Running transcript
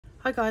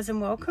Hi guys and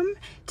welcome.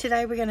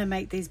 Today we're going to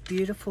make these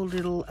beautiful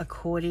little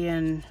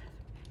accordion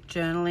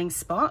journaling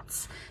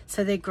spots.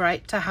 So they're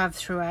great to have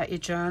throughout your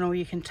journal.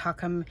 You can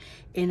tuck them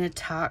in a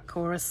tuck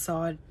or a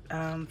side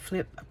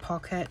flip, a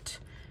pocket.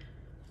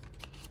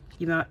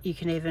 You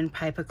can even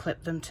paper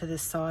clip them to the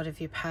side of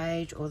your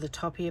page or the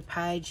top of your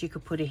page. You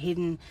could put a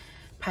hidden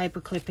paper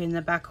clip in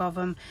the back of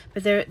them.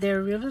 But they're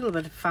a real little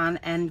bit of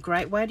fun and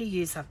great way to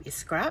use up your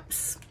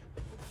scraps.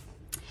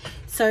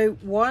 So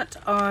what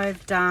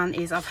I've done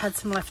is I've had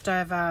some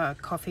leftover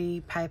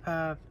coffee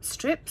paper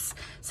strips,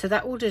 so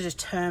that will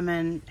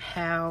determine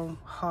how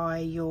high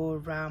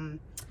your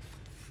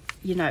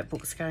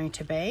notebook's going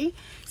to be.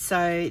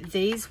 So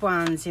these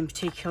ones in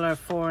particular are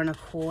 4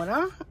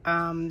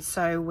 1/4.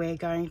 So we're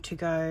going to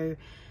go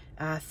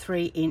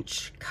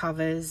 3-inch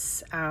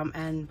covers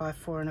and by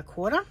 4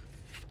 1/4.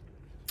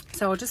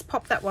 So I'll just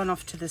pop that one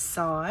off to the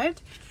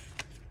side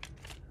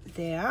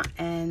there,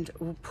 and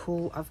we'll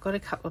pull. I've got a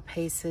couple of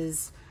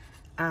pieces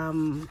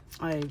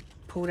I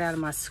pulled out of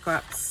my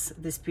scraps,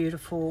 this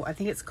beautiful, I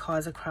think it's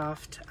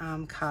Kaisercraft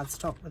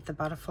cardstock with the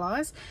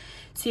butterflies.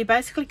 So you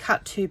basically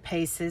cut 2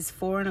 pieces,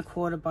 4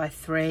 1/4 by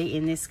 3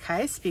 in this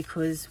case,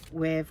 because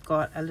we've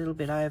got a little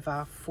bit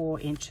over 4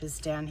 inches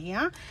down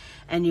here,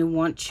 and you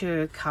want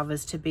your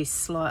covers to be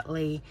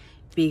slightly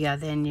bigger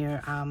than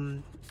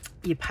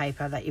your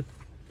paper that you're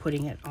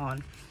putting it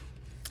on.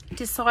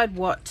 Decide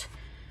what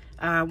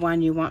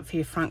one you want for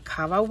your front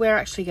cover. We're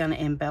actually going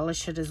to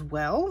embellish it as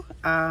well.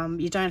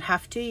 You don't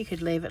have to. You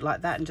could leave it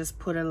like that and just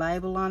put a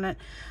label on it.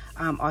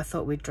 I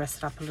thought we'd dress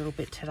it up a little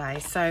bit today.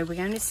 So we're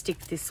going to stick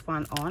this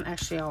one on.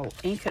 Actually, I'll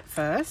ink it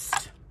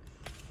first.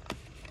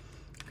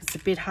 It's a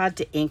bit hard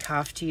to ink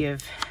after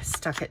you've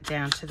stuck it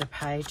down to the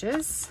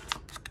pages.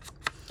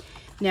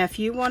 Now, if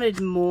you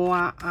wanted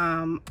more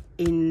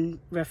in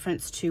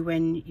reference to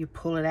when you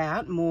pull it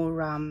out,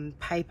 more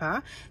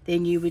paper,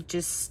 then you would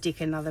just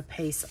stick another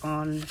piece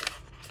on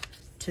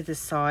to the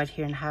side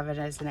here and have it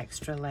as an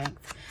extra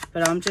length.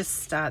 But I'm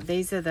just,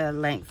 these are the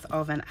length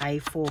of an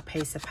A4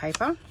 piece of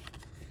paper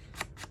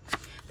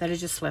that are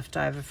just left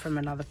over from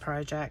another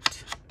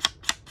project.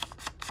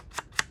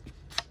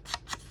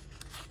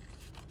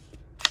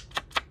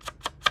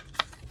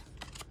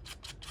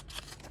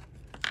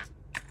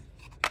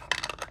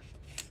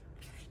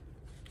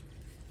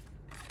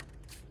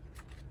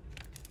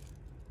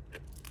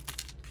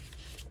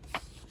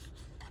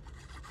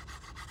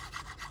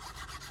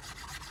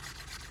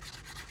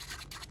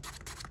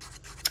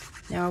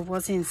 Now, I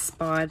was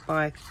inspired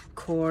by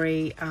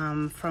Corey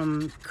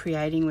from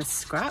Creating with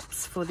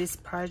Scraps for this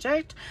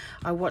project.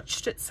 I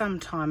watched it some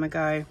time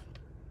ago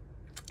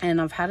and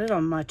I've had it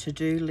on my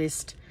to-do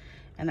list,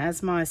 and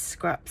as my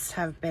scraps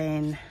have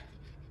been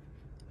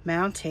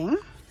mounting,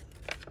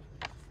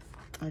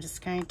 I'm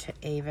just going to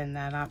even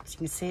that up. So you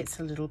can see it's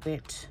a little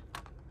bit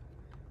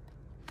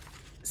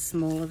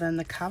smaller than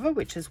the cover,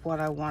 which is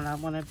what I want. I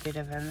want a bit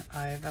of an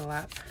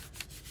overlap.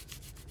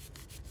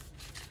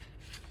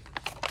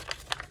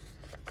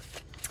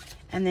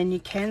 And then you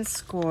can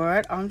score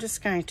it. I'm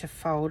just going to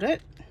fold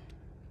it.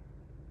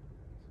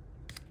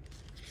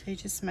 So you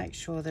just make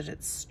sure that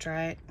it's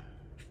straight.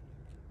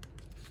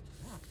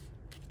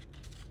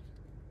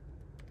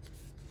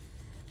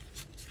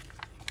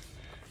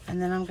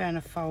 And then I'm going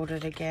to fold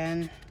it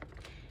again.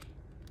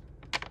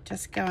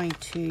 Just going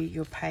to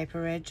your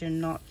paper edge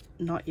and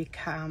not your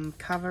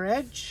cover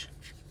edge.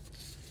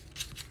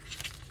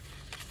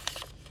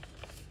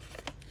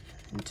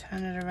 And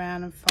turn it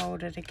around and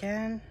fold it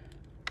again.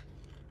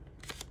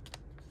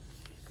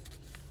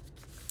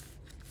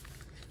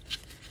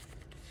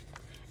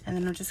 And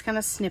then I'm just going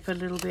to snip a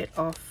little bit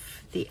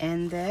off the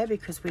end there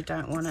because we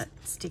don't want it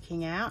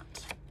sticking out.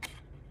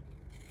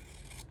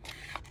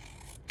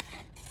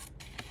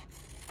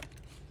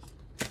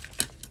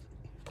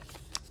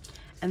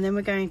 And then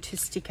we're going to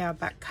stick our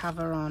back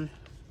cover on.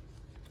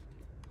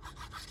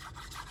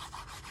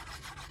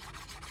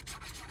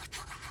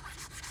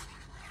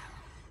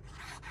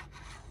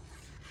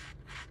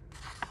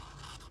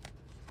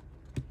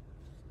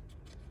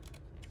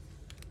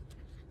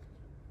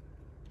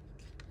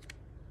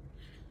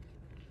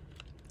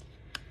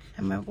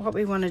 And what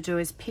we want to do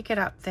is pick it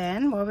up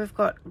then while we've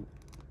got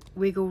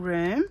wiggle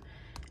room,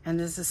 and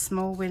there's a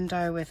small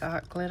window with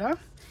art glitter,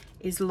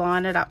 is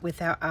line it up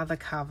with our other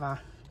cover.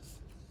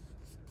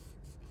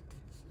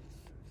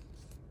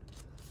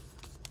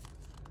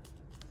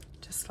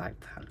 Just like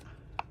that.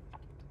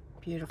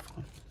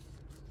 Beautiful.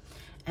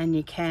 And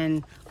you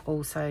can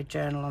also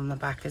journal on the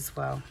back as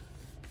well.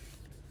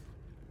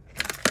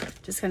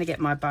 Just going to get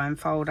my bone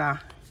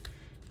folder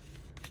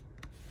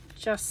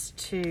just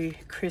to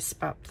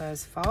crisp up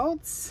those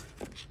folds.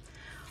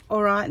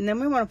 All right, and then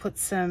we want to put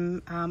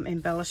some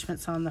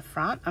embellishments on the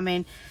front. I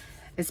mean,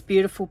 it's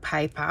beautiful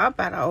paper,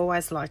 but I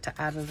always like to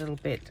add a little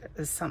bit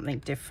of something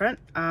different.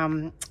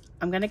 I'm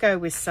going to go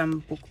with some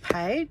book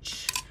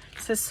page.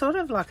 So sort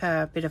of like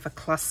a bit of a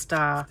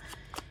cluster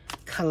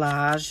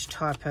collage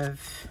type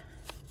of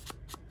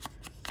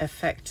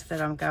effect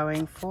that I'm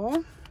going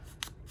for.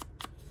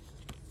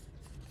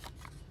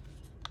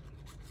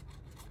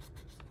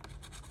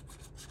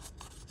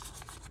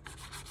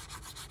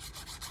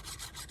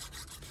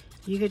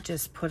 You could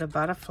just put a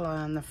butterfly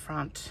on the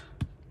front,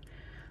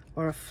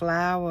 or a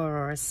flower,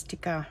 or a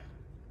sticker.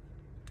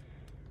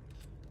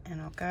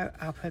 And I'll go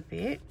up a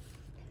bit.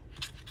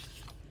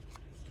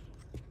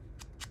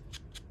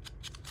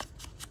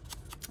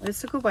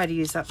 It's a good way to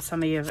use up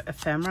some of your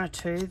ephemera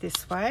too,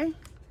 this way.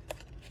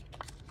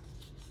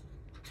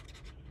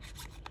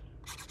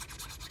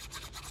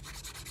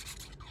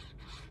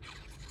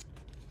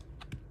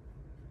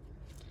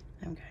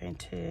 I'm going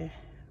to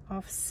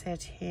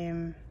offset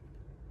him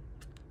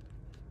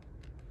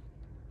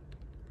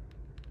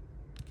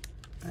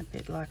a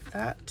bit like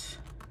that.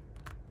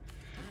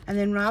 And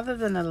then rather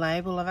than a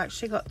label, I've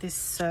actually got this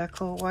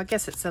circle. Well, I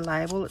guess it's a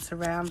label, it's a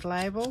round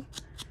label.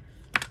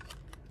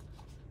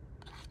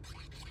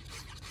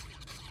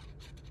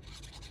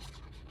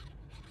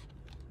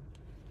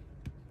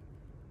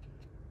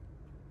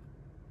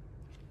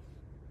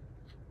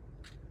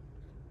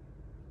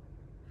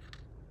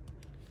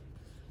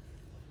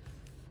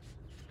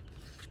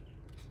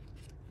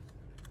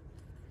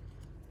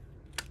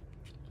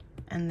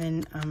 And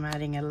then I'm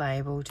adding a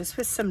label just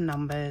with some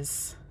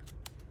numbers.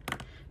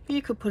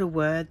 You could put a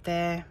word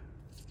there.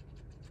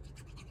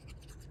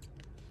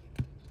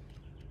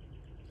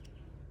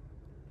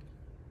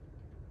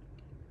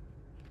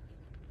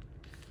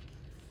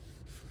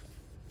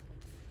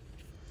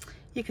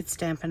 You could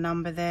stamp a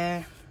number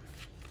there.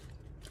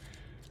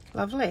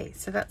 Lovely.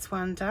 So that's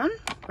one done.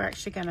 We're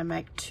actually going to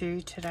make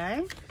two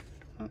today.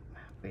 Oh,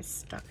 we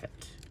stuck it.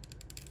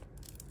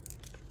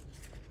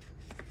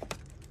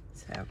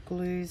 Our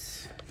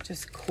glue's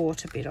just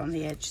caught a bit on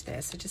the edge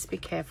there, so just be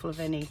careful of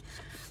any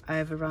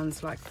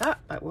overruns like that,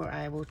 but we're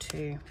able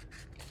to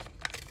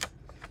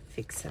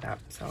fix it up.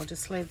 So I'll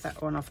just leave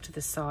that one off to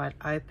the side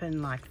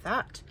open like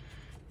that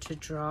to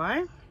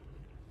dry.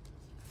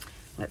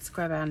 Let's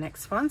grab our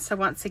next one. So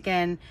once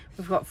again,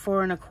 we've got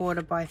 4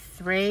 1/4 by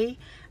 3.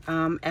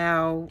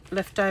 Our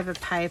leftover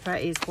paper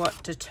is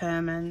what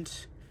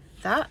determined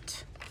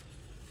that.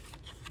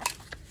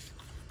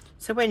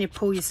 So when you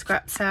pull your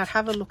scraps out,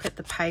 have a look at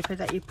the paper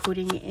that you're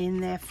putting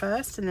in there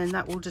first, and then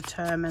that will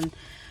determine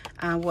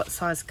what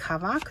size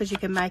cover, because you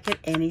can make it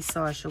any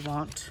size you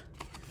want.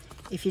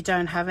 If you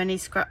don't have any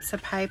scraps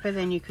of paper,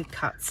 then you could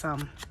cut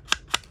some.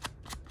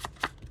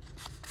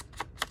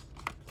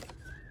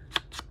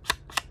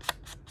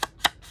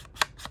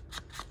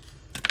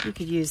 You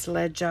could use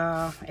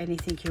ledger,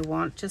 anything you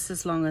want, just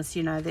as long as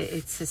you know that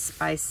it's a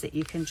space that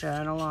you can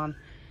journal on.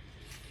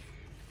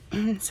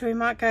 So we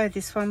might go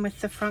this one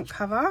with the front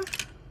cover.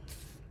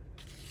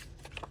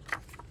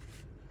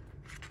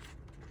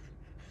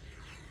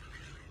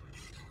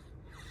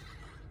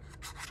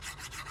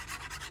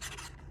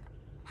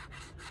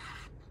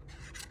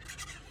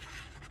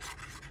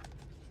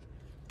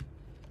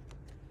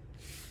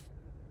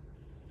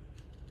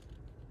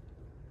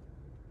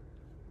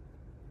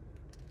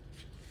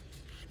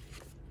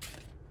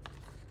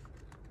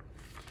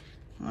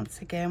 Once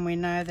again, we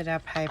know that our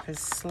paper is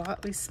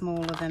slightly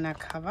smaller than our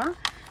cover,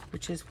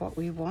 which is what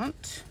we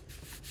want.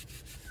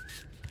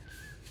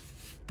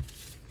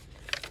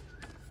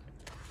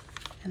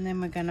 And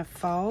then we're going to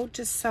fold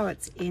just so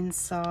it's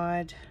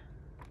inside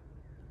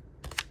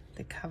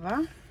the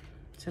cover.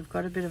 So we've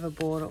got a bit of a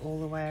border all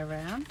the way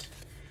around.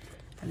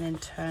 And then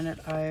turn it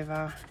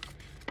over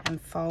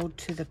and fold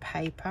to the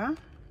paper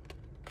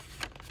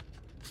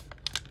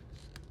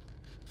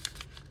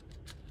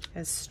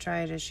as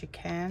straight as you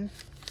can.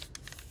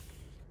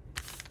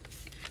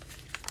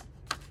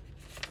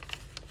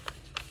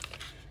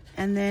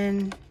 And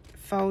then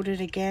fold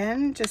it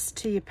again just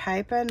to your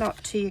paper,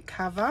 not to your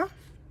cover.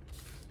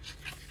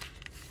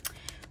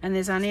 And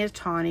there's only a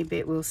tiny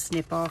bit we'll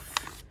snip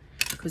off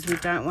because we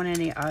don't want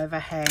any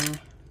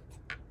overhang.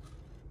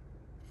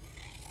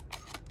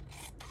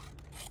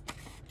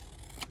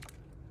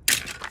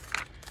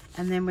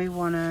 And then we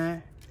want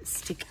to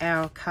stick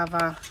our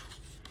cover,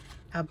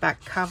 our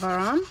back cover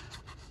on.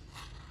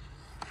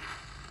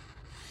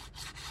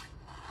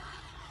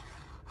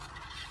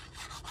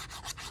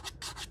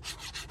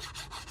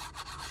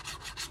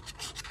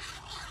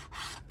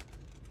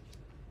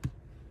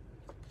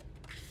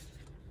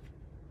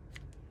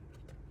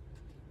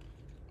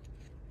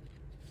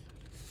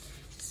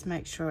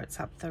 Make sure it's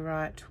up the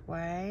right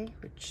way,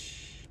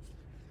 which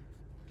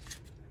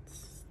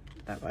it's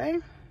that way.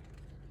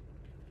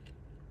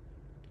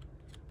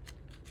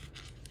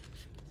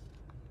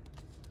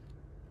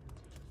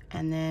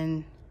 And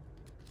then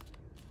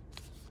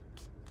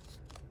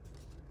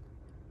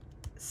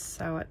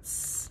so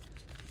it's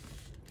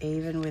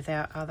even with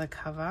our other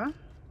cover.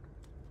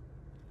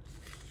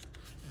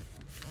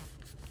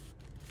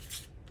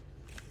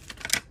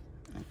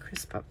 And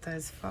crisp up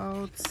those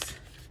folds.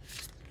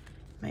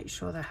 Make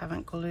sure they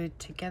haven't glued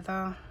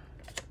together,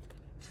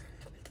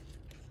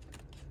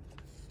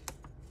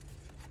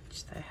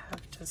 which they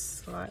have just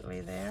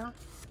slightly there.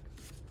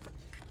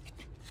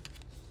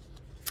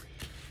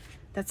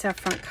 That's our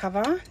front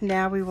cover.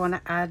 Now we want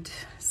to add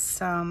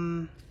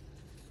some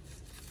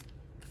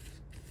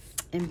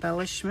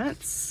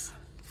embellishments.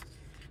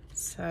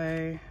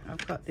 So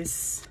I've got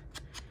this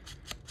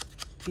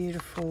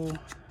beautiful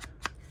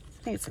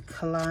I think it's a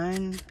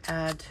cologne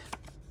ad.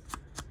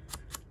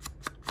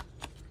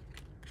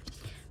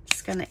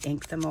 Just going to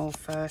ink them all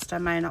first. I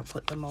may not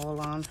put them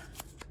all on.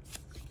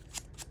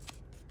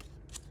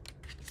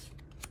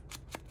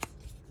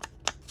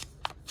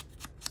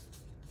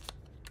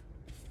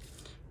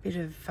 Bit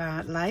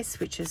of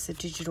lace, which is a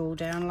digital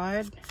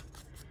download.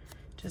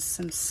 Just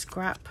some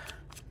scrap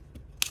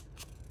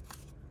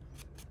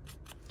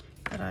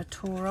that I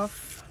tore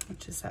off,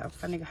 which is that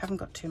I haven't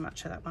got too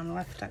much of that one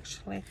left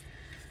actually.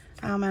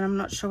 And I'm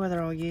not sure whether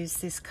I'll use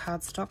this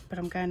cardstock, but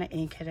I'm going to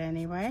ink it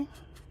anyway.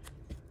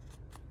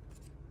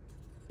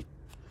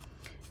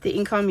 The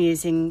ink I'm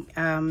using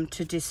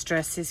to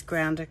distress is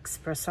ground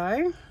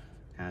espresso.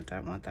 I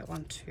don't want that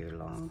one too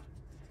long.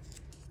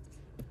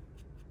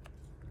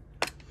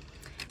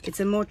 It's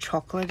a more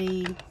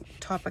chocolatey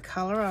type of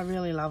colour. I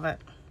really love it.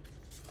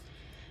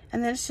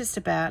 And then it's just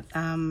about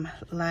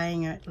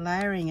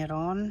layering it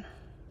on,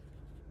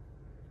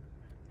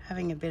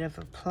 having a bit of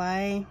a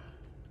play.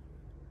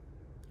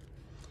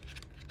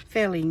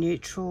 Fairly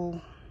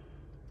neutral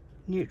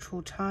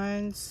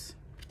tones.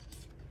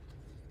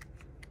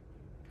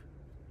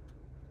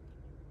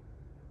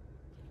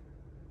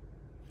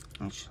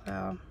 Actually,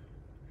 I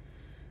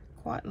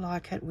quite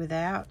like it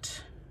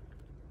without.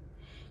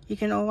 You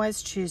can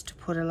always choose to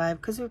put a layer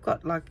because we've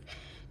got like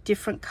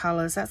different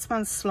colours. That's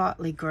one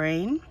slightly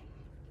green.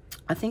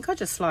 I think I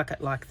just like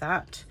it like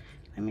that.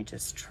 Let me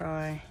just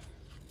try.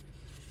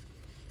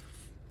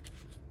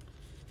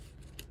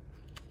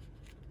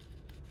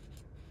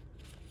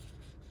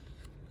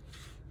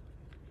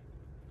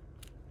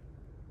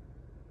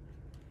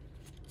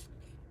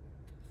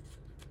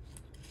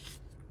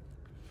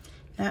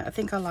 Now, I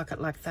think I like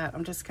it like that.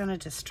 I'm just going to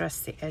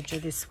distress the edge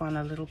of this one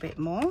a little bit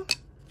more.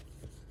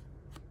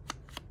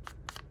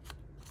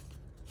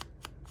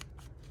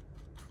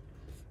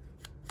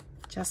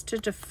 Just to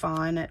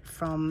define it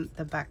from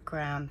the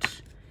background,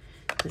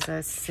 because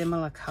they're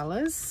similar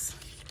colours.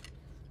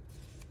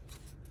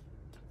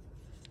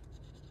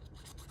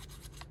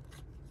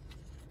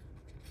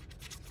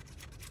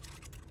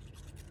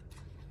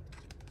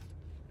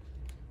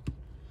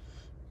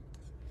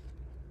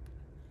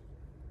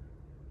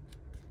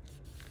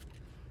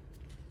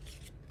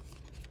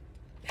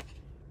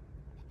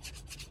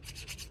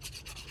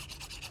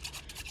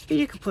 But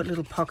you could put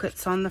little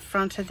pockets on the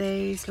front of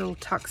these, little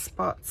tuck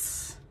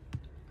spots.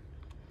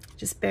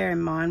 Just bear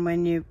in mind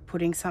when you're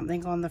putting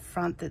something on the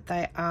front that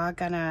they are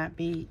gonna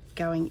be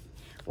going,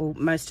 or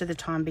most of the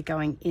time be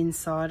going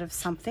inside of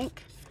something,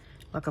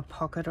 like a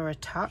pocket or a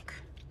tuck,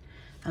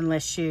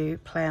 unless you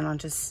plan on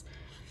just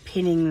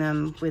pinning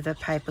them with a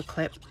paper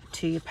clip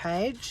to your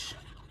page.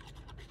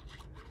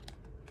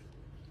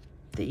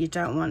 That you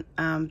don't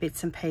want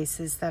bits and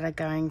pieces that are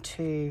going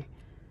to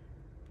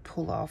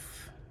pull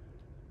off.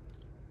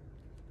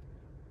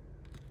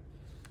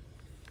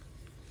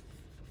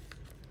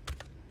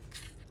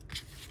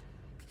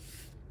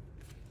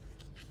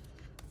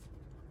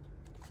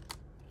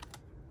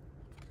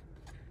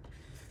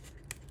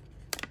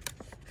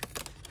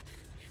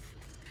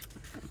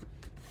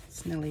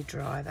 Nearly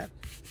dry, that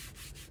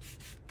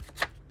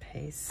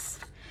piece.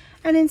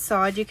 And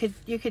inside you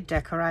could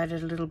decorate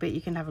it a little bit.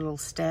 You can have a little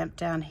stamp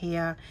down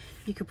here.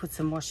 You could put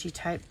some washi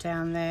tape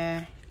down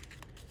there.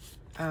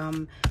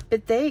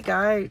 But there you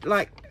go,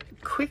 like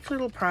quick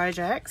little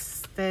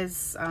projects.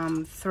 There's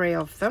 3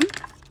 of them.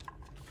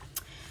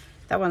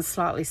 That one's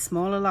slightly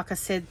smaller. Like I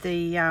said,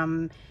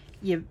 the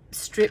your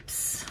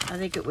strips, I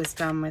think it was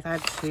done with, I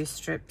had 2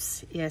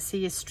 strips. Yeah, so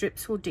your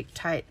strips will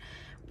dictate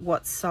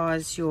what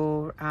size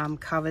your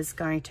cover's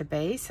going to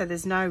be. So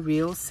there's no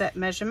real set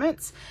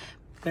measurements,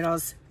 but I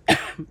was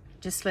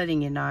just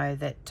letting you know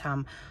that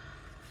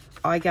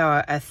I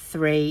go a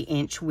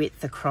 3-inch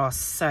width across.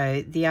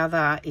 So the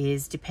other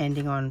is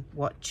depending on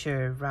what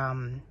your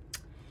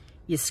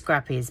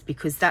scrap is,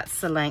 because that's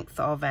the length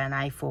of an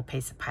A4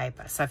 piece of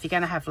paper. So if you're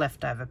going to have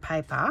leftover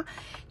paper,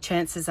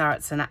 chances are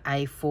it's an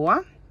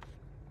A4.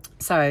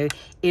 So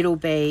it'll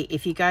be,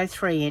 if you go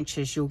 3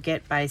 inches, you'll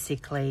get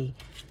basically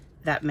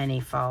that many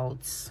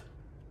folds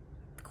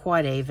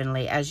quite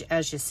evenly. As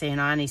you see,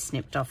 and I only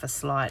snipped off a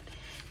slight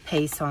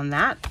piece on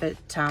that, but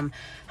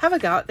have a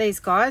go at these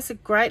guys. A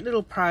great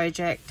little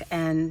project,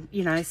 and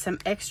you know, some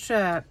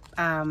extra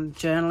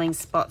journaling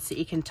spots that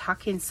you can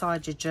tuck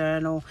inside your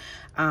journal.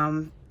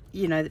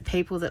 You know, the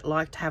people that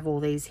like to have all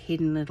these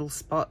hidden little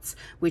spots,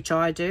 which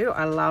I do.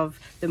 I love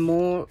the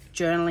more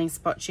journaling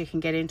spots you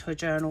can get into a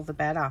journal, the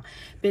better.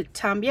 But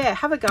yeah,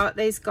 have a go at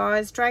these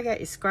guys. Drag out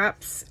your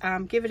scraps,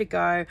 give it a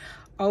go.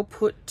 I'll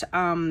put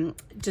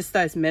just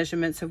those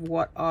measurements of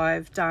what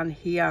I've done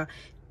here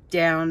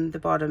down the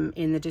bottom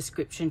in the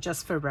description,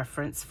 just for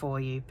reference for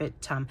you, but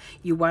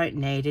you won't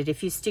need it.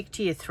 If you stick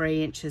to your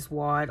 3 inches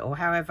wide, or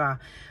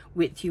however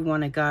width you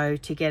want to go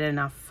to get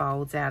enough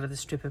folds out of the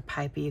strip of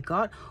paper you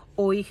got,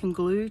 or you can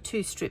glue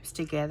 2 strips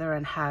together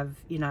and have,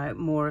 you know,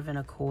 more of an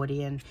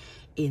accordion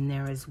in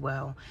there as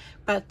well.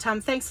 But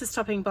thanks for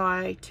stopping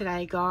by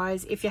today,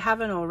 guys. If you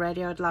haven't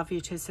already, I'd love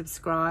you to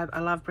subscribe. I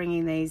love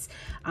bringing these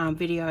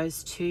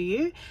videos to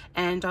you,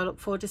 and I look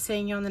forward to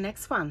seeing you on the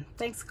next one.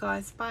 Thanks,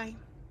 guys. Bye.